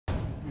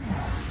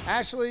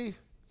Ashley,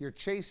 you're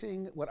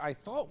chasing what I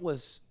thought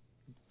was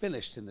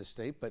finished in this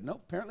state, but no,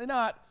 apparently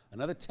not.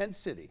 Another tent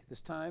city, this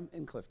time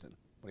in Clifton.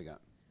 What do you got?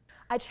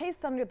 I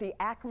chased under the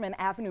Ackerman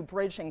Avenue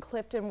bridge in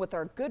Clifton with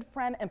our good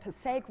friend and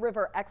Passaic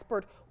River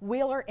expert,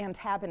 Wheeler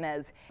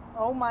Antabanez.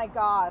 Oh my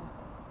God,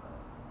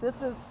 this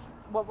is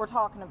what we're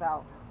talking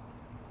about.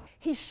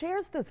 He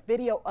shares this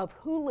video of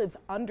who lives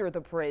under the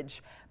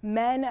bridge.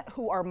 Men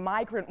who are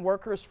migrant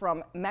workers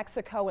from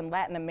Mexico and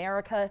Latin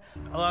America.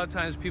 A lot of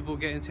times people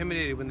get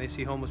intimidated when they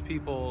see homeless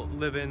people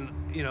living,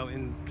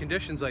 in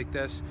conditions like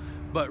this,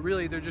 but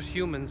really they're just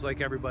humans like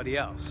everybody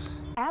else.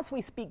 As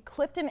we speak,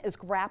 Clifton is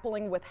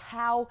grappling with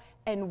how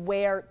and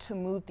where to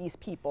move these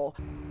people.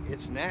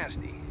 It's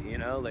nasty,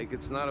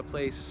 it's not a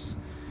place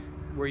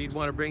where you'd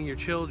want to bring your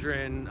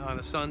children on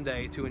a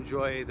Sunday to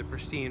enjoy the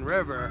pristine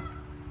river.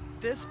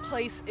 This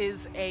place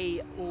is a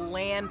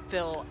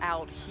landfill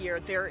out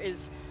here. There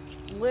is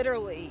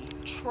literally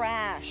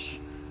trash,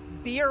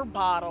 beer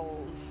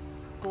bottles,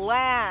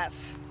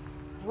 glass,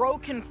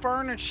 broken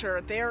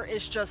furniture. There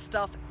is just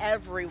stuff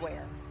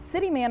everywhere.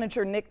 City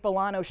Manager Nick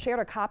Villano shared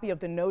a copy of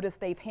the notice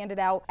they've handed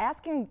out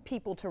asking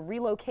people to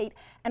relocate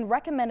and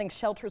recommending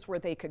shelters where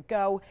they could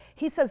go.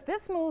 He says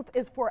this move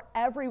is for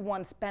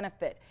everyone's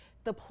benefit.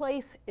 The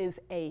place is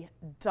a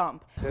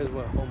dump. There's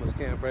a homeless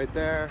camp right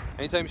there.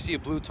 Anytime you see a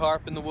blue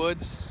tarp in the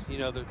woods,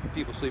 the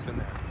people sleeping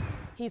there.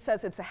 He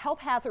says it's a health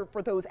hazard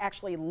for those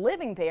actually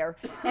living there,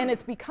 and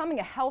it's becoming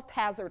a health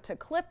hazard to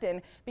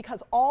Clifton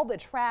because all the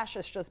trash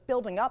is just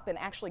building up and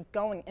actually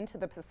going into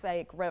the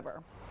Passaic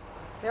River.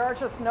 There are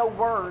just no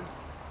words.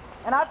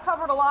 And I've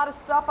covered a lot of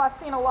stuff. I've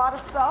seen a lot of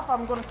stuff.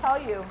 I'm going to tell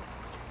you,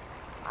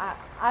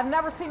 I've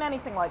never seen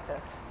anything like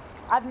this.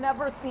 I've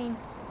never seen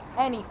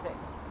anything.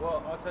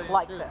 Well, I'll tell you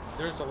like the truth. this.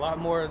 There's a lot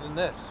more than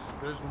this.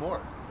 There's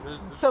more.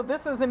 So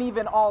this isn't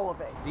even all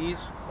of it. These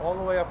all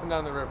the way up and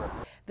down the river.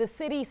 The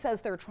city says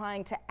they're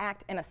trying to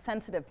act in a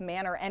sensitive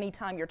manner.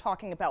 Anytime you're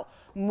talking about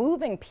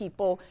moving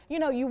people,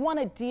 you want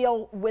to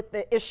deal with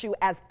the issue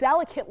as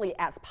delicately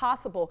as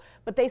possible,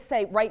 but they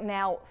say right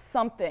now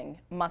something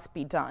must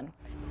be done.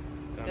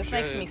 This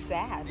makes me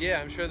sad.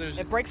 Yeah, I'm sure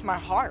it breaks my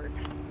heart.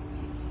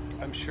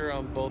 I'm sure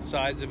on both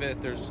sides of it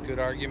there's good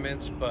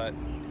arguments, but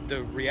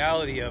the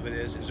reality of it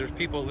is there's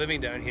people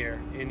living down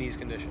here in these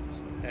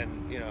conditions,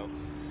 and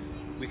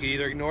we could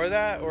either ignore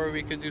that or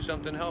we could do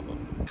something to help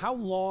them. How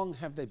long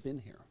have they been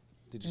here?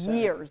 Did you say?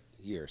 Years.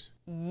 Years.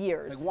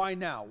 Years. Like, why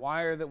now?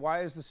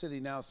 Why is the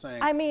city now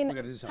saying, we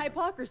gotta do something?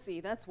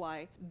 Hypocrisy, that's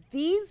why.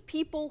 These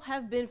people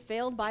have been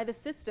failed by the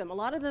system. A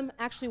lot of them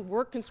actually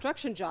work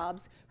construction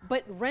jobs,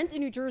 but rent in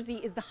New Jersey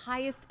is the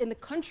highest in the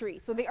country.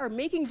 So they are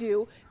making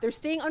do. They're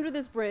staying under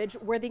this bridge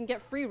where they can get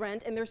free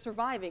rent and they're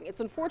surviving. It's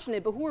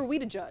unfortunate, but who are we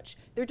to judge?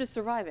 They're just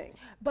surviving.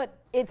 But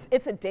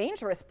it's a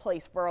dangerous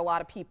place for a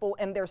lot of people,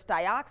 and there's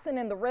dioxin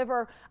in the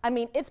river.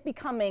 It's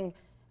becoming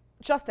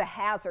just a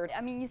hazard.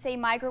 You say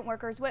migrant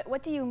workers.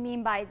 What do you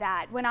mean by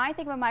that? When I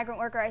think of a migrant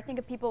worker, I think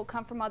of people who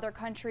come from other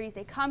countries.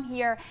 They come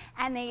here,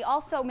 and they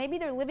also, maybe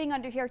they're living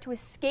under here to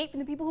escape from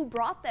the people who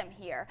brought them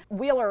here.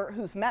 Wheeler,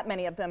 who's met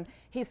many of them,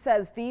 he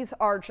says these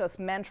are just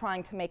men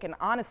trying to make an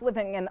honest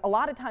living, and a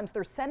lot of times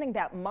they're sending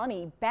that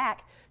money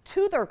back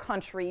to their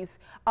countries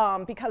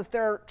because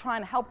they're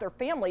trying to help their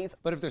families.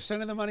 But if they're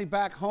sending the money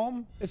back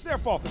home, it's their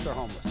fault that they're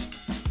homeless.